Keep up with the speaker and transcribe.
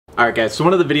Alright guys, so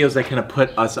one of the videos that kind of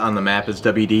put us on the map as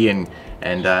WD,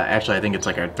 and actually I think it's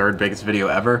like our third biggest video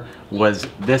ever, was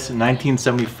this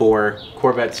 1974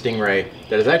 Corvette Stingray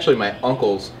that is actually my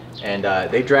uncle's, and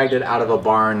they dragged it out of a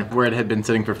barn where it had been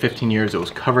sitting for 15 years. It was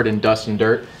covered in dust and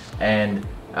dirt, and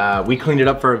we cleaned it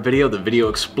up for a video. The video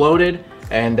exploded,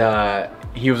 and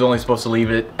he was only supposed to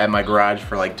leave it at my garage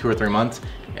for like 2 or 3 months,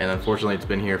 and unfortunately it's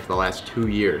been here for the last 2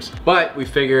 years. But we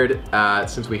figured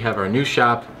since we have our new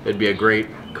shop, it'd be a great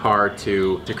car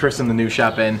to christen the new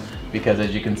shop in, because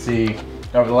as you can see,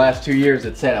 over the last 2 years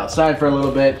it sat outside for a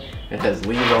little bit. It has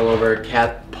leaves all over,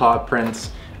 cat paw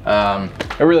prints.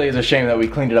 It really is a shame that we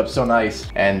cleaned it up so nice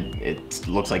and it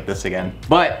looks like this again.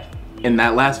 But in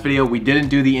that last video we didn't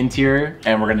do the interior,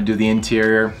 and we're gonna do the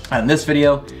interior on this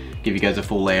video, give you guys a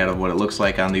full layout of what it looks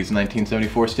like on these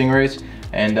 1974 Stingrays,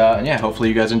 and yeah, hopefully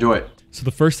you guys enjoy it. So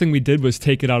the first thing we did was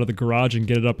take it out of the garage and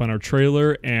get it up on our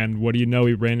trailer, and what do you know,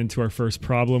 we ran into our first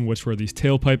problem, which were these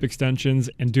tailpipe extensions,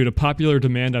 and due to popular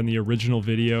demand on the original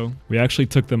video, we actually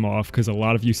took them off because a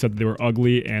lot of you said they were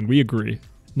ugly, and we agree.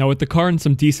 Now with the car and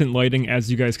some decent lighting, as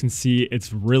you guys can see,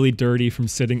 it's really dirty from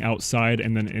sitting outside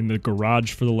and then in the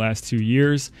garage for the last 2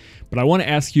 years. But I want to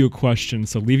ask you a question,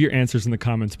 so leave your answers in the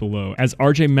comments below. As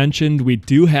RJ mentioned, we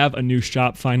do have a new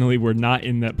shop finally. We're not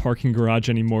in that parking garage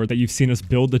anymore that you've seen us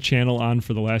build the channel on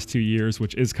for the last 2 years,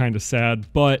 which is kind of sad.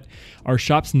 But our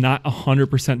shop's not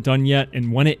 100% done yet,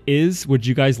 and when it is, would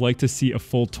you guys like to see a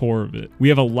full tour of it? We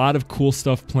have a lot of cool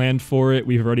stuff planned for it.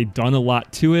 We've already done a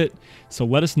lot to it. So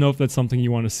let us know if that's something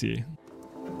you want to see.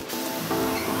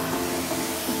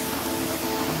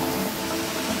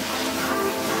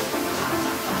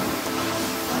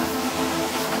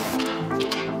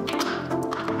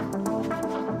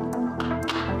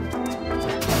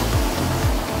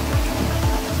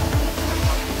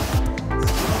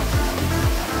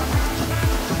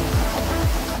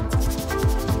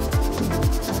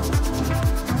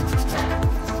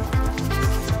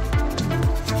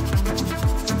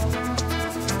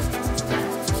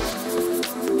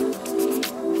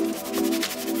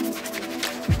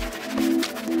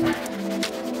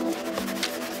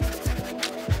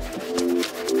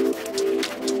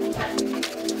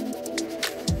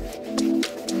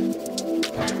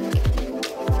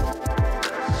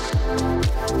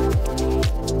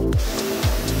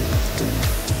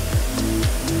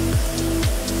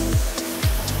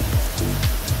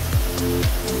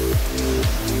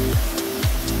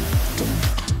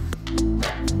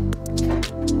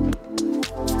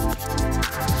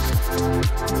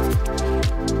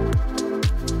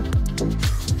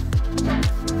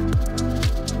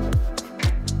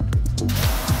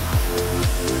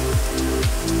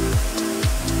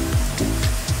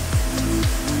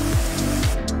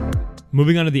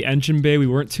 Moving on to the engine bay, we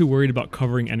weren't too worried about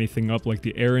covering anything up like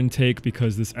the air intake,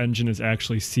 because this engine is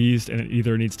actually seized and it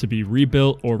either needs to be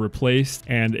rebuilt or replaced.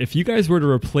 And if you guys were to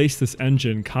replace this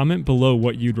engine, comment below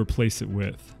what you'd replace it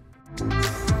with.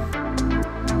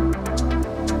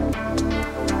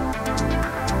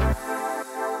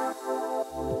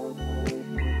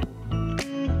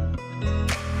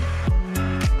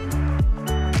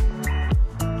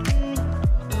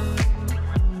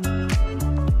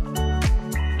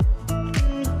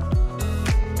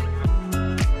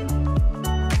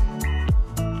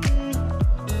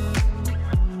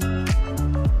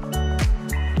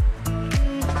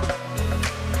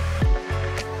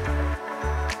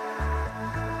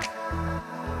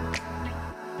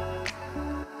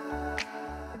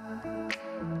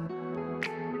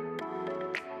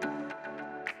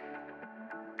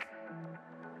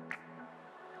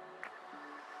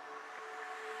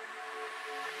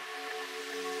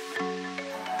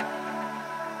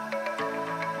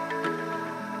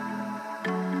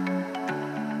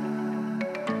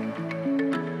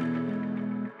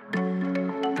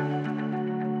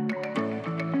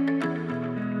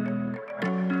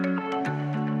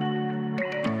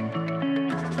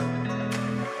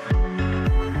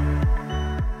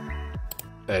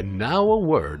 And now a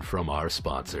word from our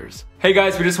sponsors. Hey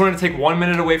guys, we just wanted to take 1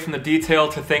 minute away from the detail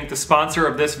to thank the sponsor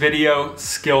of this video,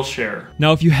 Skillshare.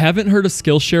 Now, if you haven't heard of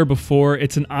Skillshare before,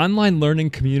 it's an online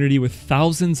learning community with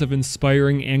thousands of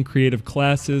inspiring and creative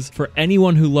classes for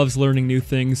anyone who loves learning new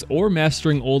things or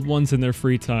mastering old ones in their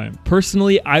free time.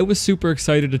 Personally, I was super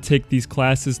excited to take these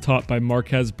classes taught by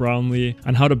Marquez Brownlee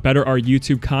on how to better our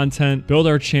YouTube content, build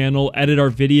our channel, edit our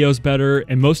videos better,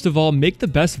 and most of all, make the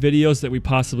best videos that we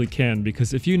possibly can.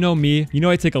 Because if you know me, you know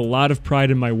I take a lot of pride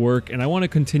in my work and I want to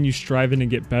continue striving and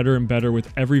get better and better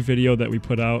with every video that we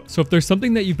put out. So if there's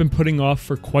something that you've been putting off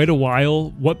for quite a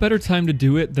while, what better time to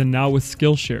do it than now with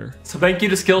Skillshare? So thank you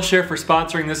to Skillshare for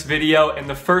sponsoring this video, and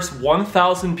the first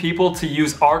 1,000 people to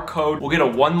use our code will get a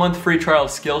 1-month free trial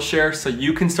of Skillshare so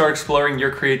you can start exploring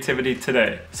your creativity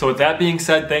today. So with that being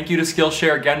said, thank you to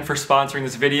Skillshare again for sponsoring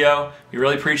this video. We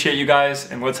really appreciate you guys,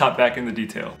 and let's hop back in the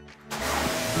detail.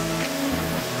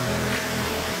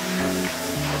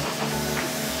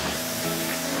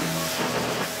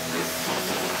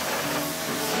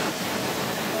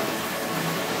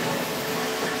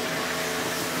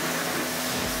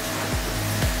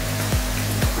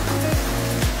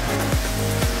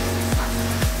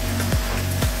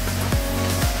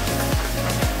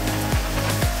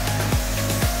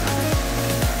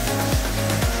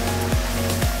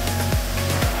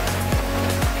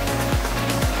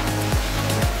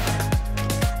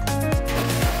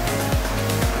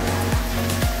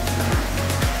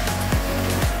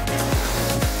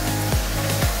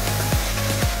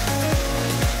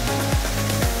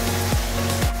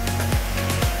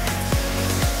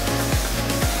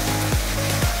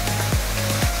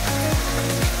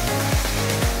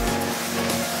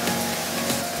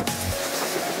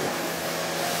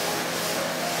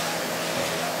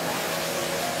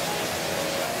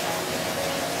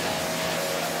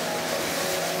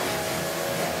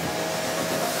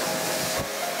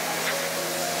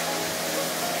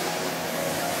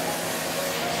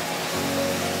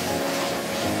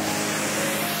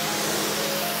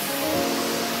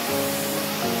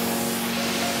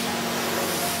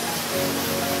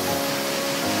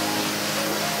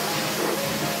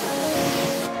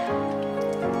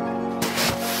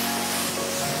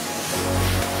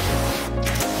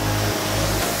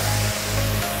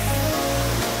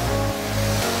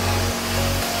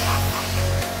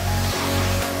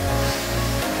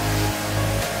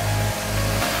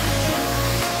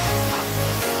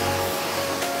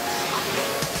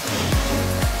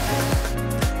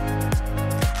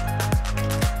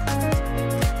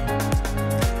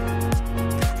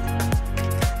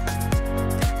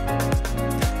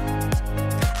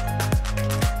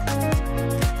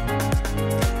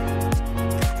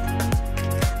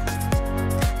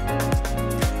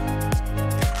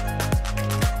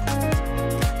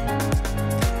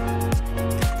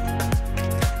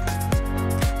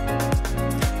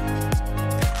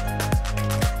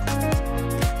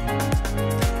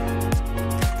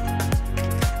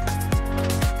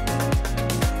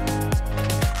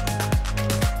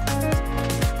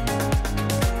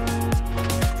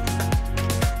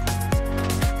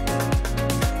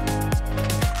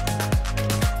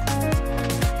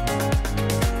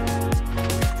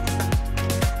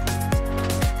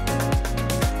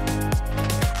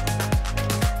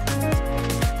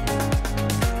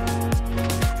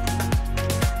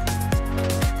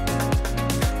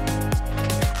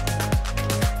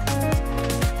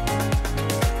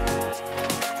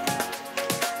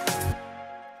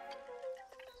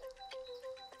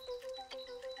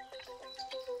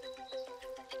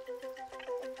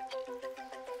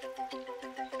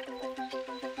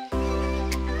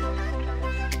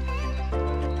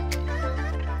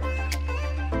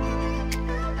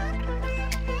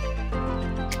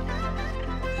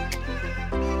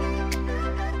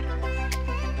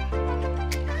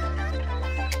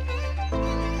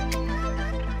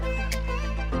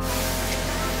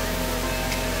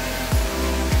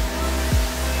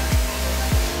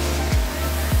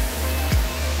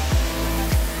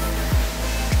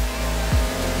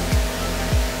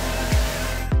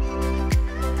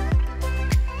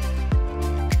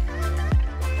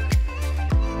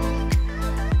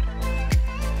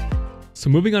 So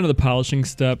moving on to the polishing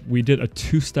step, we did a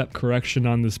 2-step correction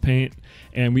on this paint,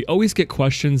 and we always get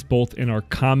questions both in our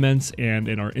comments and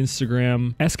in our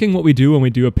Instagram asking what we do when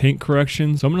we do a paint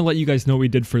correction. So I'm going to let you guys know what we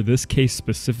did for this case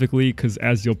specifically, because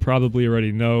as you'll probably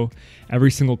already know,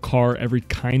 every single car, every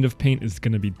kind of paint is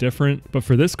going to be different. But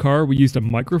for this car, we used a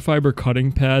microfiber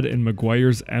cutting pad in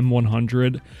Meguiar's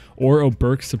M100 or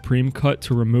Oberk Supreme Cut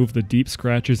to remove the deep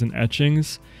scratches and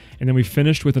etchings. And then we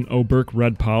finished with an Oberk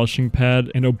red polishing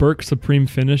pad and Oberk Supreme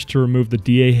Finish to remove the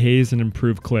DA haze and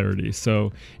improve clarity.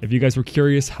 So if you guys were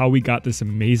curious how we got this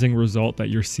amazing result that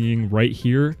you're seeing right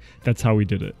here, that's how we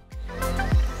did it.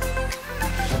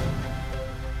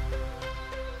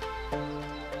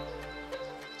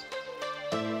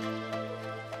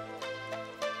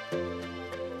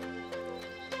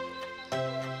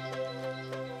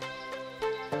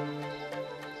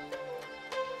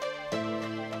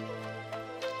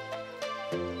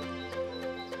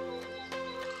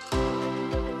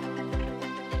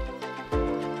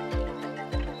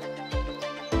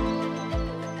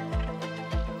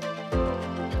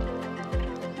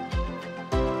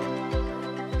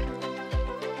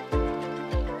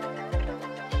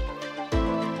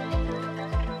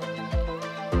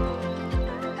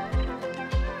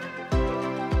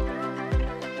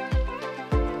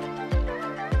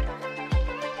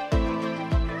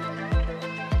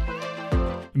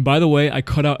 And by the way, I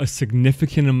cut out a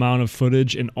significant amount of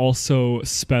footage and also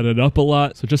sped it up a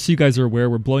lot. So just so you guys are aware,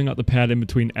 we're blowing out the pad in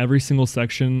between every single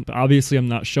section. But obviously I'm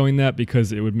not showing that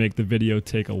because it would make the video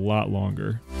take a lot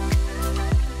longer.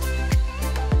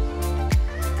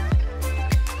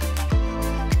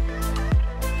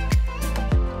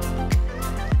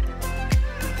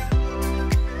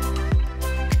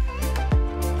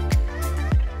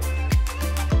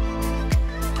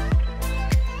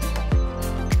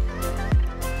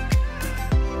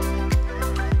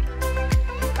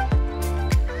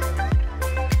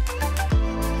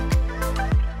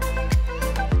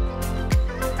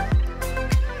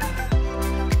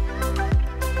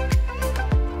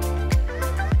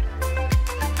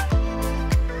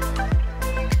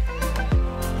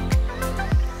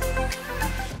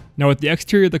 Now with the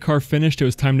exterior of the car finished, it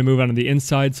was time to move on to the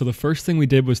inside, so the first thing we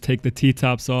did was take the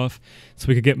T-tops off so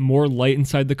we could get more light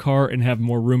inside the car and have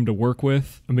more room to work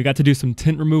with. And we got to do some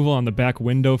tint removal on the back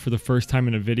window for the first time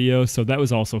in a video, so that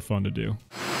was also fun to do.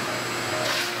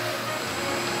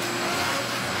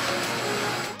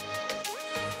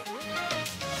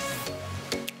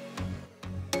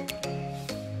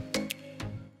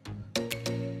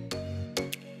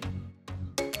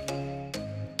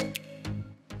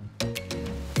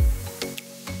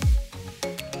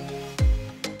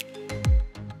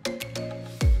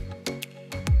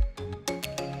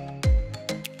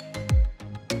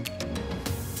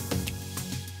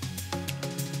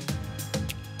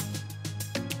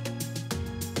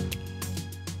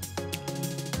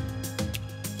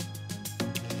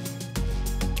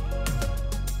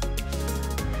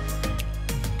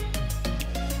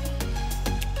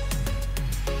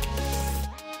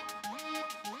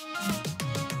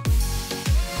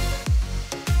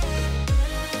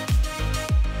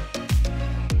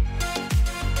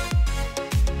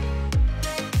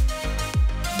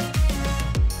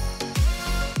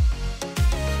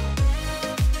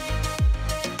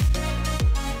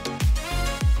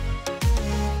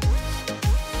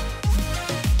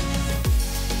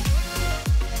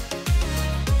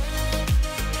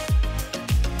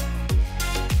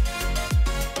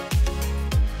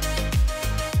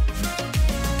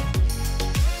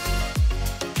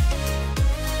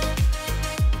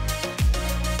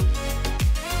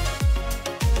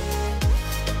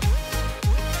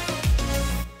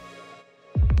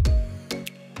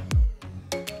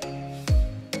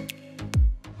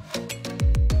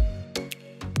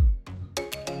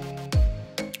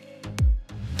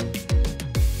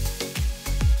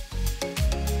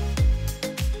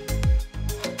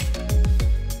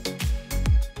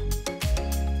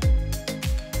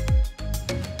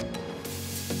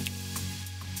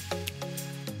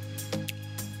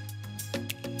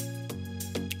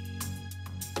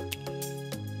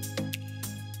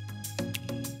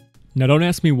 Now don't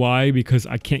ask me why, because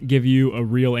I can't give you a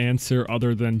real answer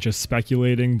other than just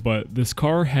speculating, but this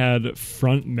car had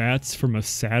front mats from a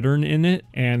Saturn in it,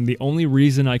 and the only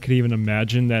reason I could even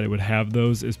imagine that it would have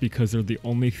those is because they're the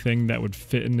only thing that would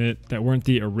fit in it that weren't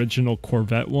the original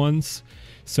Corvette ones.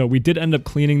 So we did end up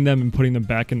cleaning them and putting them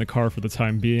back in the car for the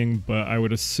time being, but I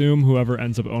would assume whoever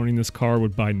ends up owning this car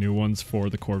would buy new ones for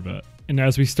the Corvette. And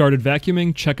as we started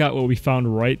vacuuming, check out what we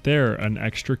found right there, an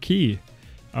extra key.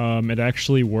 It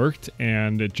actually worked,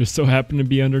 and it just so happened to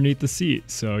be underneath the seat,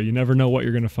 so you never know what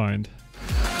you're going to find.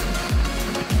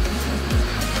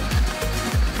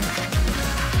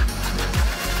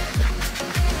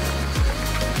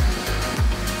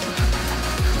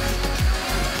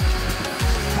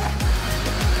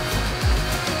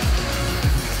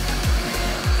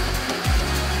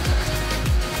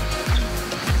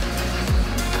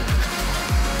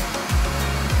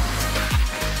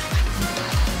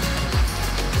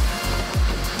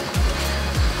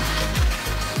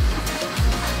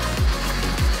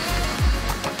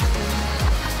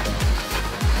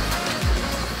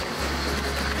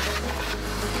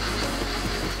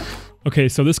 Okay,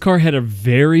 so this car had a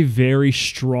very, very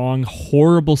strong,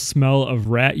 horrible smell of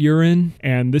rat urine,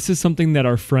 and this is something that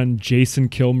our friend Jason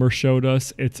Kilmer showed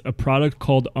us. It's a product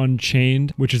called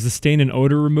Unchained, which is a stain and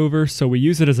odor remover, so we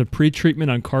use it as a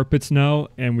pre-treatment on carpets now,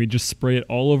 and we just spray it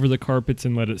all over the carpets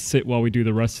and let it sit while we do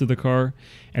the rest of the car,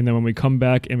 and then when we come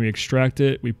back and we extract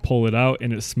it, we pull it out,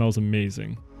 and it smells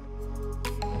amazing.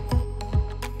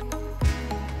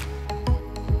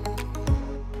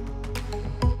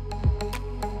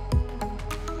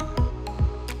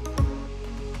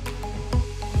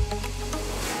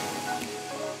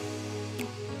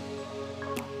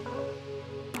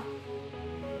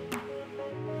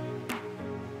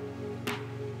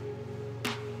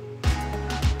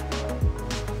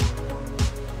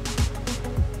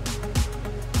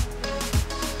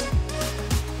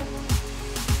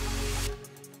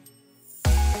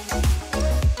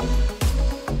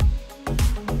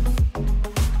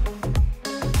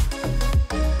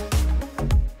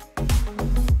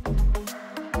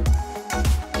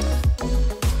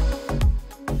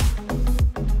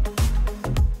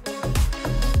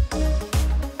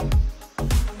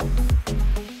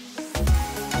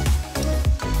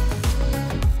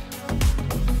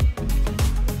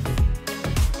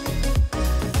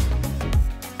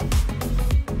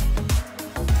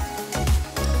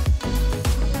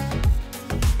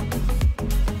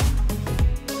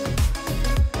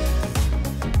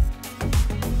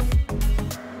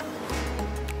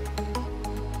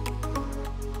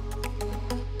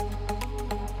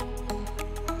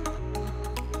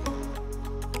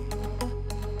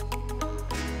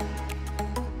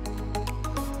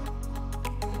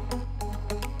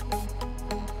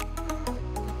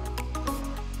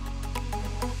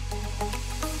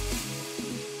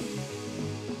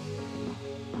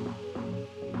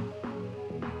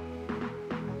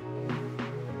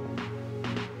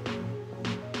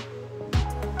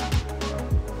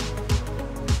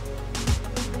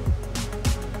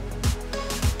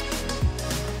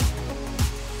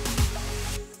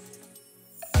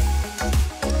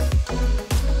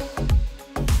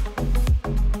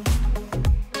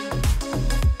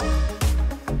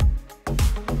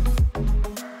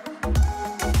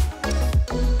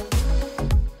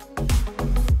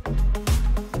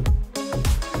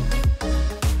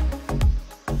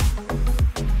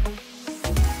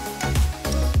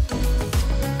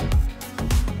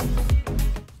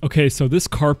 Okay, so this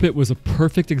carpet was a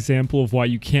perfect example of why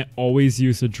you can't always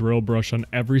use a drill brush on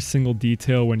every single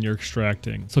detail when you're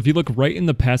extracting. So if you look right in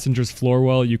the passenger's floor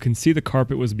well, you can see the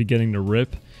carpet was beginning to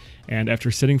rip. And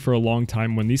after sitting for a long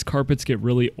time, when these carpets get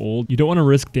really old, you don't want to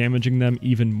risk damaging them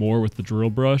even more with the drill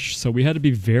brush. So we had to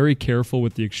be very careful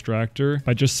with the extractor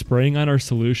by just spraying on our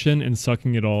solution and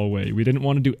sucking it all away. We didn't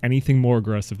want to do anything more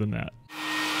aggressive than that.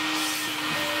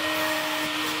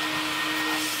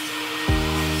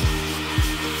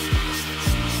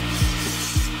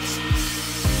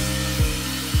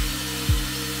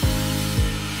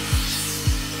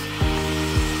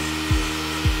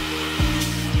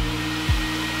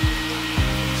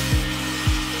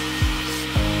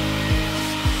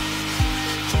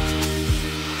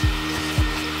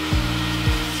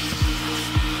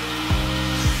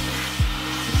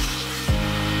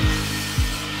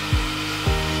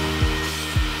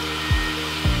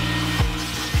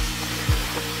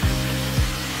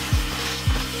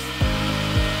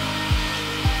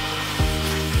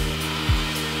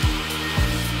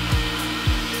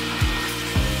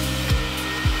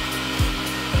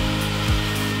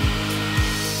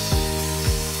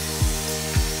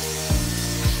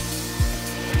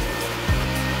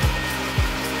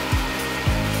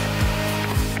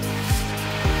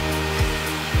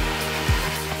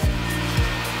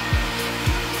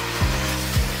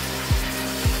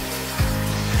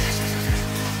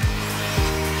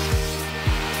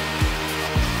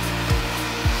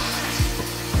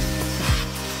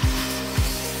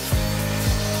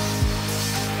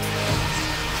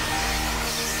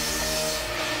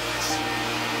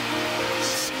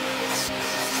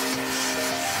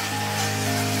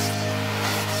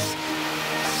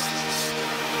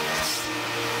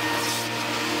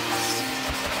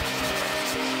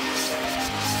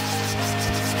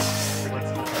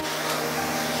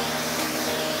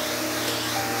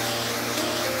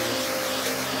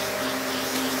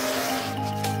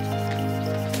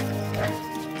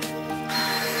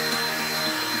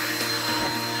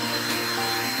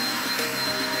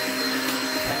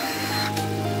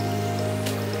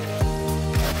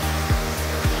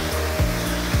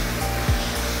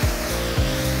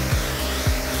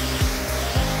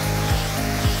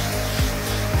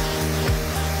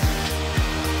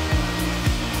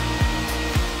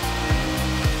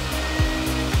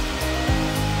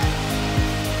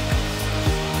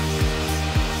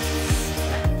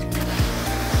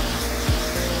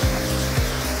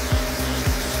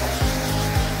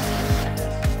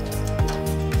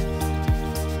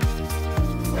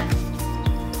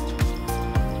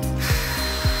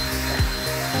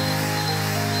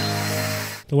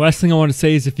 The last thing I want to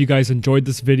say is if you guys enjoyed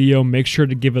this video, make sure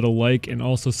to give it a like and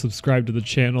also subscribe to the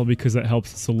channel because that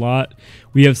helps us a lot.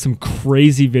 We have some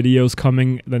crazy videos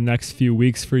coming the next few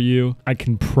weeks for you. I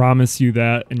can promise you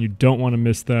that, and you don't want to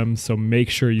miss them, so make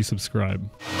sure you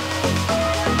subscribe.